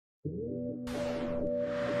I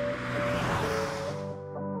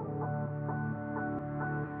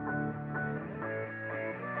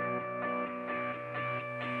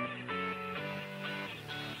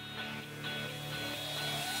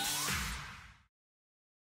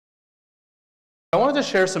wanted to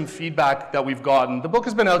share some feedback that we've gotten. The book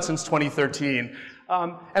has been out since 2013,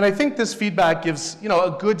 and I think this feedback gives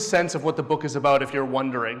a good sense of what the book is about if you're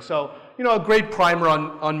wondering. So, a great primer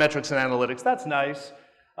on metrics and analytics, that's nice.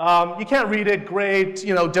 You can't read it, great,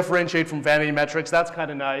 differentiate from vanity metrics, that's kind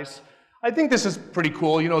of nice. I think this is pretty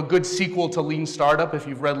cool, a good sequel to Lean Startup, if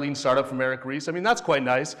you've read Lean Startup from Eric Ries. I mean, that's quite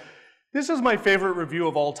nice. This is my favorite review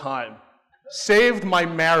of all time. Saved my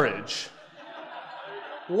marriage.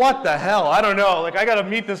 What the hell? I don't know. I got to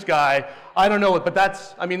meet this guy. I don't know it, but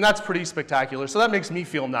that's pretty spectacular. So that makes me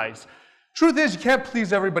feel nice. Truth is, you can't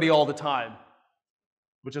please everybody all the time,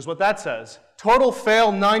 which is what that says. Total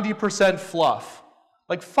fail, 90% fluff.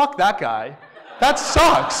 Fuck that guy. That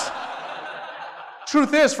sucks.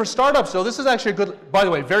 Truth is, for startups, though, this is actually a good, by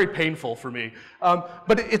the way, very painful for me.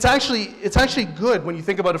 But it's actually good when you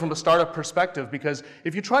think about it from a startup perspective, because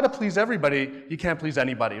if you try to please everybody, you can't please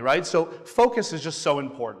anybody, right? So focus is just so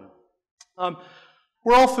important.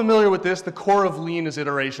 We're all familiar with this. The core of Lean is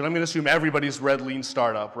iteration. I'm going to assume everybody's read Lean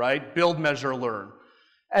Startup, right? Build, measure, learn.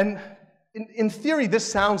 And in theory, this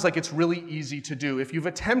sounds like it's really easy to do. If you've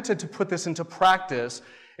attempted to put this into practice,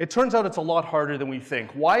 it turns out it's a lot harder than we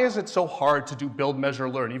think. Why is it so hard to do build, measure,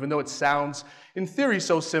 learn, even though it sounds, in theory,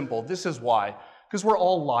 so simple? This is why. Because we're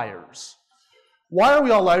all liars. Why are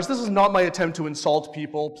we all liars? This is not my attempt to insult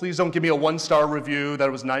people. Please don't give me a one-star review that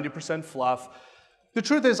it was 90% fluff. The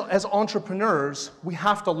truth is, as entrepreneurs, we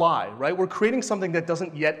have to lie, right? We're creating something that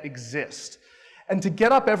doesn't yet exist. And to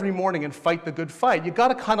get up every morning and fight the good fight, you got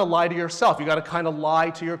to kind of lie to yourself. You got to kind of lie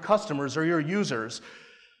to your customers or your users.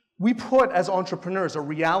 We put, as entrepreneurs, a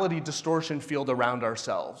reality distortion field around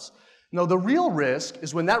ourselves. Now, the real risk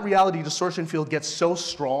is when that reality distortion field gets so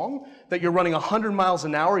strong that you're running 100 miles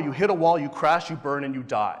an hour, you hit a wall, you crash, you burn, and you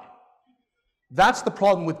die. That's the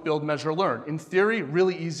problem with build, measure, learn. In theory,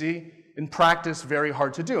 really easy. In practice, very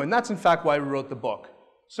hard to do. And that's, in fact, why we wrote the book.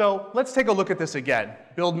 So let's take a look at this again.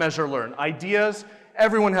 Build, measure, learn. Ideas,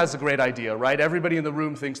 everyone has a great idea, right? Everybody in the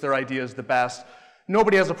room thinks their idea is the best.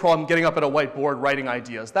 Nobody has a problem getting up at a whiteboard, writing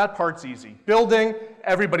ideas. That part's easy. Building,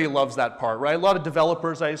 everybody loves that part, right? A lot of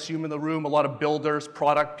developers, I assume, in the room, a lot of builders,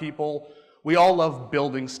 product people. We all love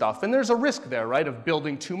building stuff. And there's a risk there, right, of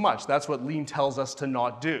building too much. That's what Lean tells us to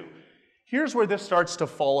not do. Here's where this starts to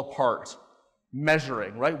fall apart.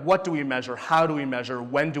 Measuring, right? What do we measure? How do we measure?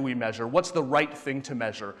 When do we measure? What's the right thing to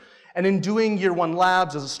measure? And in doing Year One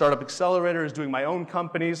Labs as a startup accelerator, as doing my own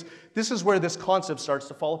companies, this is where this concept starts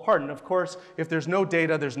to fall apart. And of course, if there's no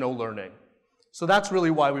data, there's no learning. So that's really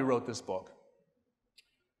why we wrote this book.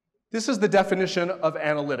 This is the definition of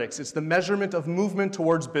analytics. It's the measurement of movement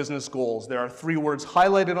towards business goals. There are 3 words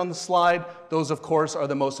highlighted on the slide. Those, of course, are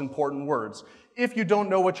the most important words. If you don't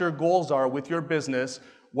know what your goals are with your business,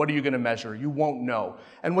 what are you going to measure? You won't know.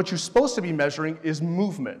 And what you're supposed to be measuring is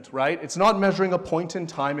movement, right? It's not measuring a point in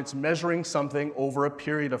time, it's measuring something over a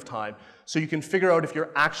period of time, so you can figure out if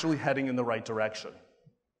you're actually heading in the right direction.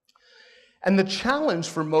 And the challenge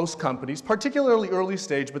for most companies, particularly early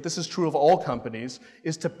stage, but this is true of all companies,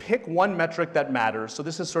 is to pick one metric that matters. So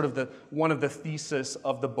this is sort of one of the thesis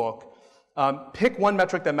of the book. Pick one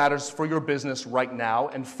metric that matters for your business right now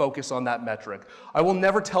and focus on that metric. I will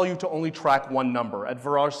never tell you to only track one number. At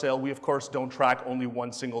Virage Sale, we of course don't track only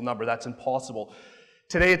one single number. That's impossible.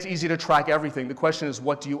 Today it's easy to track everything. The question is,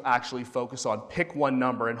 what do you actually focus on? Pick one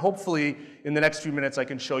number, and hopefully in the next few minutes I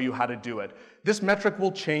can show you how to do it. This metric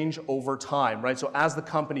will change over time, right? So as the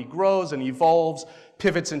company grows and evolves,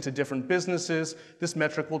 pivots into different businesses, this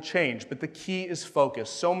metric will change. But the key is focus.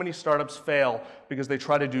 So many startups fail because they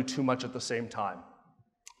try to do too much at the same time.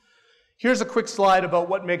 Here's a quick slide about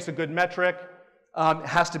what makes a good metric. It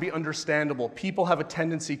has to be understandable. People have a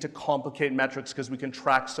tendency to complicate metrics because we can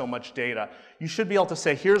track so much data. You should be able to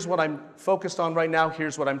say, here's what I'm focused on right now,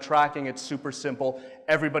 here's what I'm tracking, it's super simple,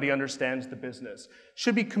 everybody understands the business.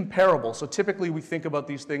 Should be comparable, so typically we think about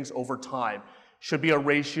these things over time. Should be a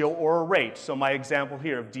ratio or a rate, so my example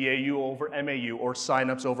here of DAU over MAU or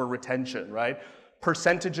signups over retention, right?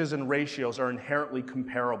 Percentages and ratios are inherently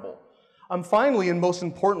comparable. Finally, and most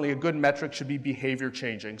importantly, a good metric should be behavior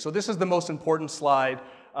changing. So this is the most important slide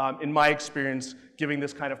in my experience giving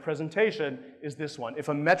this kind of presentation, is this one. If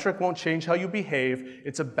a metric won't change how you behave,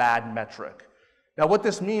 it's a bad metric. Now what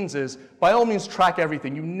this means is, by all means track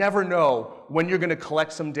everything. You never know when you're going to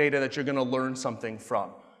collect some data that you're going to learn something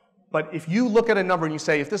from. But if you look at a number and you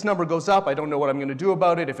say, if this number goes up, I don't know what I'm going to do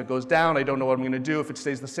about it. If it goes down, I don't know what I'm going to do. If it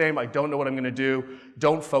stays the same, I don't know what I'm going to do.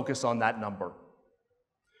 Don't focus on that number.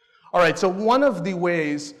 All right, so one of the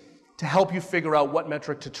ways to help you figure out what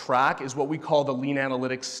metric to track is what we call the lean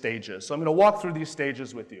analytics stages. So I'm going to walk through these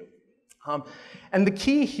stages with you. And the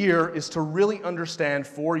key here is to really understand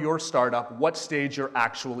for your startup what stage you're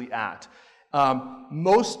actually at.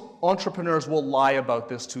 Most entrepreneurs will lie about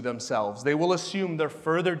this to themselves. They will assume they're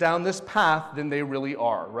further down this path than they really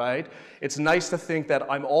are, right? It's nice to think that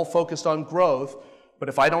I'm all focused on growth, but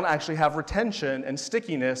if I don't actually have retention and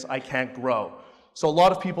stickiness, I can't grow. So a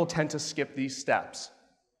lot of people tend to skip these steps.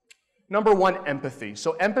 Number one, empathy.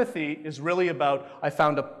 So empathy is really about, I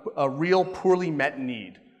found a real poorly met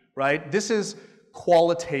need, right? This is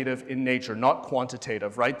qualitative in nature, not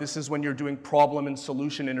quantitative, right? This is when you're doing problem and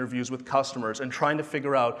solution interviews with customers and trying to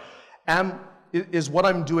figure out, is what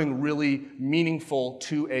I'm doing really meaningful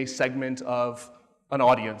to a segment of an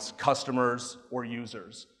audience, customers or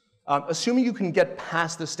users? Assuming you can get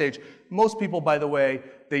past this stage, most people, by the way,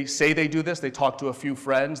 they say they do this, they talk to a few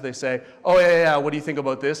friends, they say, oh yeah, what do you think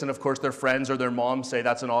about this? And of course their friends or their moms say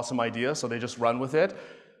that's an awesome idea, so they just run with it.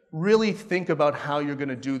 Really think about how you're going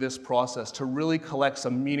to do this process to really collect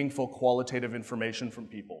some meaningful qualitative information from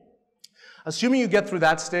people. Assuming you get through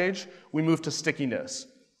that stage, we move to stickiness.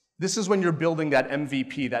 This is when you're building that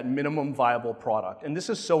MVP, that minimum viable product. And this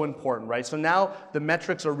is so important, right? So now the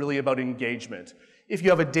metrics are really about engagement. If you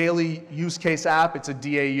have a daily use case app, it's a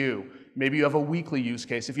DAU. Maybe you have a weekly use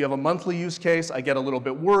case. If you have a monthly use case, I get a little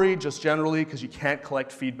bit worried just generally because you can't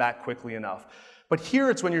collect feedback quickly enough. But here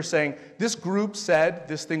it's when you're saying, this group said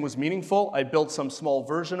this thing was meaningful, I built some small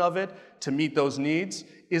version of it to meet those needs.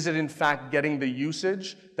 Is it in fact getting the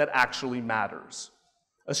usage that actually matters?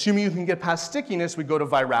 Assuming you can get past stickiness, we go to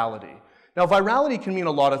virality. Now virality can mean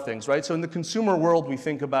a lot of things, right? So in the consumer world, we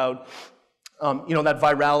think about that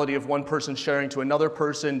virality of one person sharing to another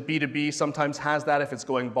person. B2B sometimes has that if it's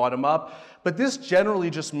going bottom up. But this generally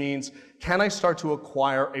just means, can I start to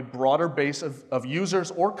acquire a broader base of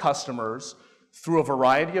users or customers through a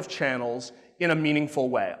variety of channels in a meaningful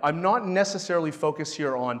way? I'm not necessarily focused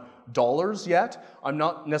here on dollars yet. I'm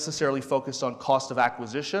not necessarily focused on cost of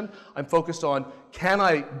acquisition. I'm focused on, can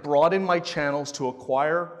I broaden my channels to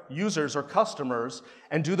acquire users or customers,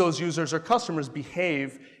 and do those users or customers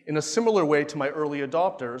behave in a similar way to my early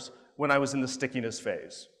adopters when I was in the stickiness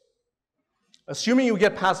phase? Assuming you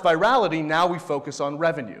get past virality, now we focus on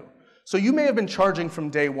revenue. So you may have been charging from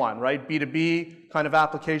day one, right? B2B kind of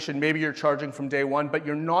application, maybe you're charging from day one, but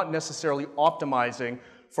you're not necessarily optimizing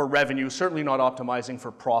for revenue, certainly not optimizing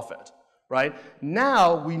for profit, right?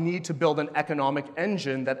 Now we need to build an economic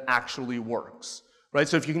engine that actually works, right?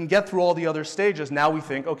 So if you can get through all the other stages, now we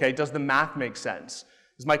think, okay, does the math make sense?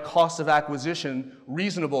 Is my cost of acquisition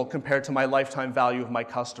reasonable compared to my lifetime value of my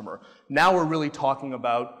customer? Now we're really talking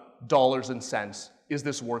about dollars and cents. Is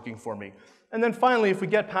this working for me? And then finally, if we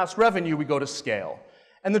get past revenue, we go to scale.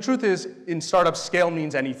 And the truth is, in startups, scale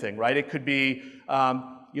means anything, right? It could be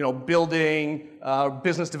building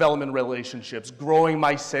business development relationships, growing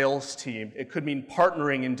my sales team. It could mean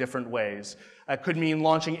partnering in different ways. It could mean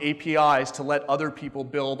launching APIs to let other people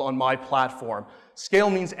build on my platform. Scale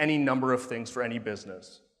means any number of things for any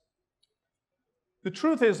business. The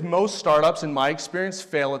truth is, most startups, in my experience,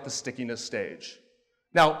 fail at the stickiness stage.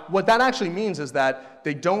 Now, what that actually means is that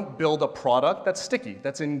they don't build a product that's sticky,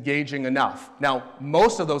 that's engaging enough. Now,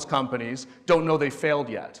 most of those companies don't know they failed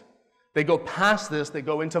yet. They go past this, they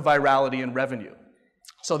go into virality and revenue.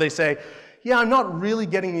 So they say, yeah, I'm not really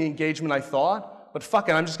getting the engagement I thought, but fuck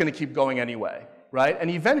it, I'm just going to keep going anyway, right? And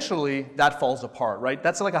eventually, that falls apart, right?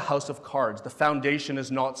 That's like a house of cards. The foundation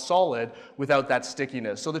is not solid without that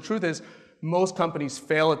stickiness. So the truth is, most companies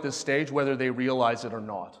fail at this stage, whether they realize it or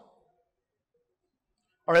not.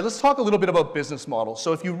 All right, let's talk a little bit about business models.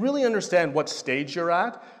 So if you really understand what stage you're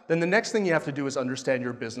at, then the next thing you have to do is understand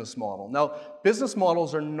your business model. Now, business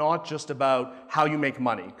models are not just about how you make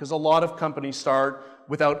money, because a lot of companies start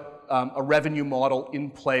without a revenue model in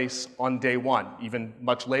place on day one, even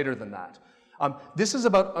much later than that. This is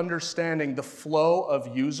about understanding the flow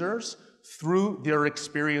of users through their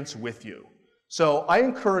experience with you. So I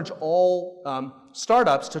encourage all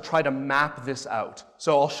startups to try to map this out.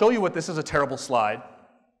 So I'll show you what this is a terrible slide,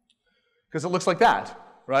 because it looks like that,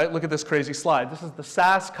 right? Look at this crazy slide. This is the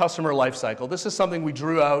SaaS customer lifecycle. This is something we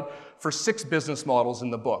drew out for 6 business models in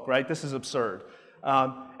the book, right? This is absurd.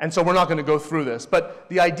 And so we're not going to go through this. But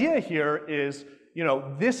the idea here is,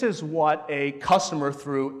 this is what a customer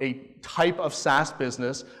through a type of SaaS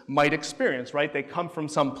business might experience, right? They come from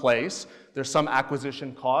some place. There's some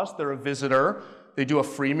acquisition cost. They're a visitor. They do a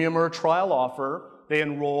freemium or a trial offer. they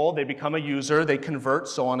enroll, they become a user, they convert,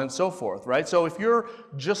 so on and so forth, right? So if you're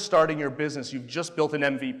just starting your business, you've just built an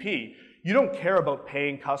MVP, you don't care about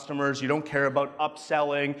paying customers, you don't care about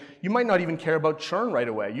upselling, you might not even care about churn right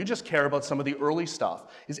away. You just care about some of the early stuff.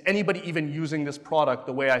 Is anybody even using this product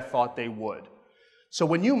the way I thought they would? So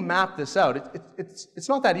when you map this out, it's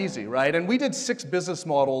not that easy, right? And we did 6 business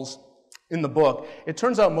models in the book. It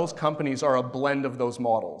turns out most companies are a blend of those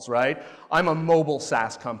models, right? I'm a mobile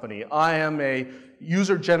SaaS company. I am a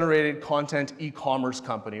user-generated content e-commerce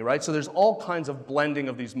company, right? So there's all kinds of blending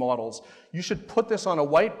of these models. You should put this on a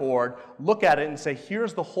whiteboard, look at it and say,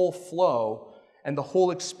 here's the whole flow and the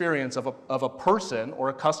whole experience of a person or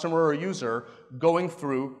a customer or a user going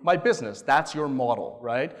through my business. That's your model,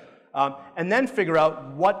 right? And then figure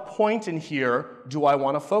out what point in here do I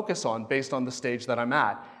want to focus on based on the stage that I'm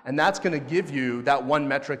at. And that's going to give you that one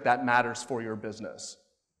metric that matters for your business.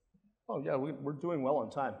 Oh yeah, we're doing well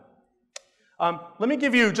on time. Let me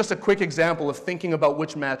give you just a quick example of thinking about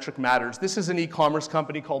which metric matters. This is an e-commerce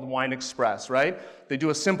company called Wine Express, right? They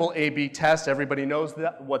do a simple A/B test. Everybody knows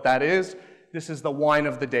what that is. This is the wine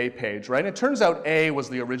of the day page, right? It turns out A was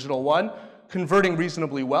the original one, converting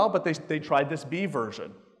reasonably well, but they tried this B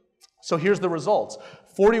version. So here's the results.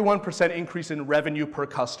 41% increase in revenue per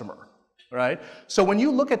customer, right? So when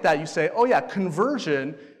you look at that, you say, oh yeah,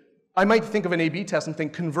 conversion, I might think of an A/B test and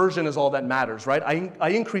think conversion is all that matters, right? I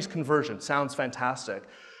increase conversion, sounds fantastic.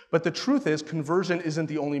 But the truth is, conversion isn't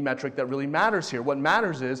the only metric that really matters here. What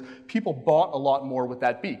matters is people bought a lot more with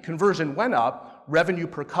that B. Conversion went up, revenue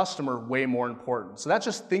per customer way more important. So that's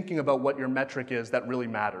just thinking about what your metric is that really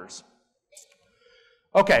matters.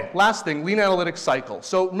 Okay, last thing, lean analytics cycle.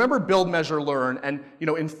 So remember build, measure, learn, and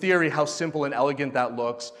in theory how simple and elegant that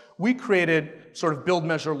looks. We created sort of build,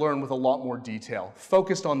 measure, learn with a lot more detail,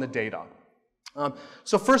 focused on the data.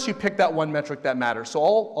 So first you pick that one metric that matters. So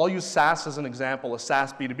I'll use SaaS as an example, a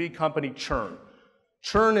SaaS B2B company, churn.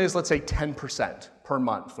 Churn is, let's say, 10% per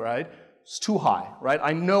month, right? It's too high, right?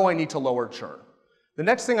 I know I need to lower churn. The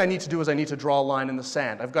next thing I need to do is I need to draw a line in the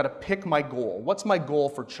sand. I've got to pick my goal. What's my goal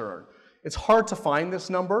for churn? It's hard to find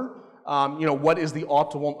this number. What is the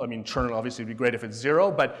optimal? I mean, churn obviously would be great if it's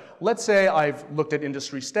 0, but let's say I've looked at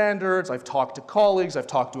industry standards, I've talked to colleagues, I've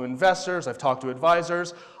talked to investors, I've talked to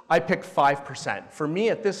advisors. I pick 5%. For me,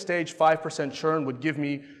 at this stage, 5% churn would give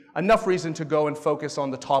me enough reason to go and focus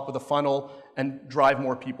on the top of the funnel and drive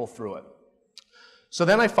more people through it. So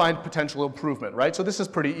then I find potential improvement, right? So this is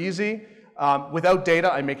pretty easy. Without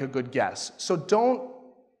data, I make a good guess. So don't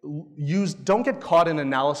get caught in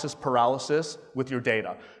analysis paralysis with your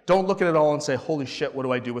data. Don't look at it all and say, holy shit, what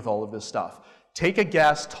do I do with all of this stuff? Take a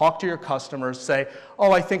guess, talk to your customers, say,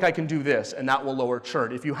 oh, I think I can do this, and that will lower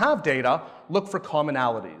churn. If you have data, look for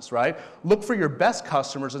commonalities, right? Look for your best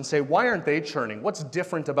customers and say, why aren't they churning? What's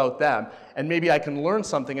different about them? And maybe I can learn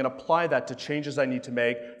something and apply that to changes I need to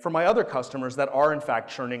make for my other customers that are in fact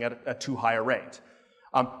churning at a too high a rate.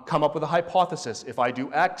 Come up with a hypothesis. If I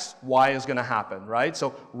do X, Y is going to happen, right?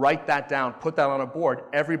 So write that down, put that on a board.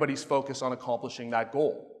 Everybody's focused on accomplishing that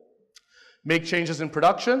goal. Make changes in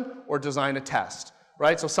production or design a test,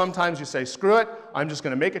 right? So sometimes you say, screw it, I'm just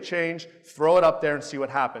going to make a change, throw it up there and see what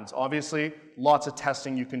happens. Obviously, lots of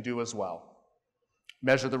testing you can do as well.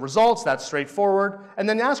 Measure the results, that's straightforward. And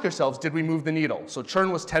then ask yourselves, did we move the needle? So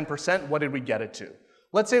churn was 10%, what did we get it to?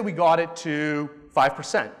 Let's say we got it to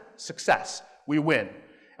 5%, success, we win.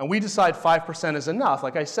 And we decide 5% is enough,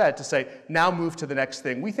 like I said, to say, now move to the next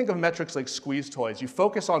thing. We think of metrics like squeeze toys. You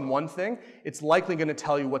focus on one thing, it's likely going to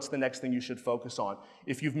tell you what's the next thing you should focus on.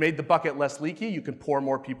 If you've made the bucket less leaky, you can pour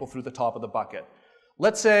more people through the top of the bucket.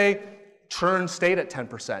 Let's say churn stayed at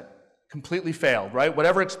 10%, completely failed, right?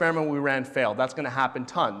 Whatever experiment we ran failed. That's going to happen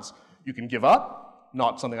tons. You can give up,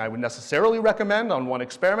 not something I would necessarily recommend on one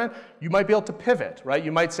experiment. You might be able to pivot, right?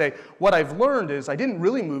 You might say, what I've learned is I didn't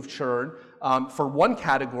really move churn for one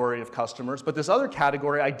category of customers, but this other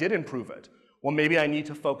category, I did improve it. Well, maybe I need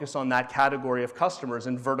to focus on that category of customers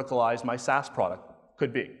and verticalize my SaaS product.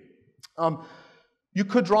 Could be. You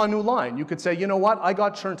could draw a new line. You could say, you know what, I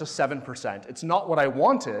got churn to 7%. It's not what I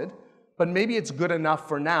wanted, but maybe it's good enough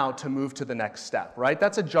for now to move to the next step, right?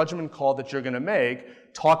 That's a judgment call that you're going to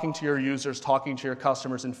make, talking to your users, talking to your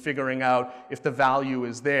customers, and figuring out if the value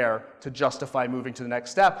is there to justify moving to the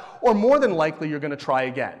next step. Or more than likely, you're going to try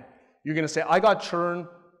again. You're going to say, I got churn,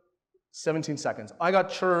 17 seconds. I got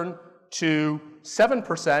churn to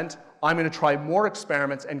 7%. I'm going to try more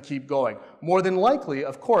experiments and keep going. More than likely,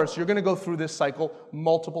 of course, you're going to go through this cycle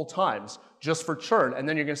multiple times just for churn. And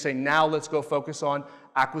then you're going to say, now let's go focus on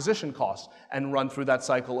acquisition costs and run through that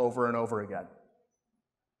cycle over and over again.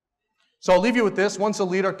 So I'll leave you with this. Once a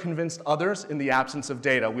leader convinced others in the absence of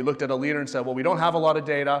data, we looked at a leader and said, well, we don't have a lot of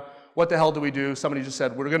data. What the hell do we do? Somebody just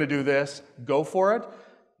said, we're going to do this. Go for it.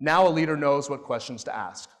 Now a leader knows what questions to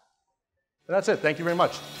ask. And that's it. Thank you very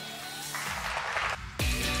much.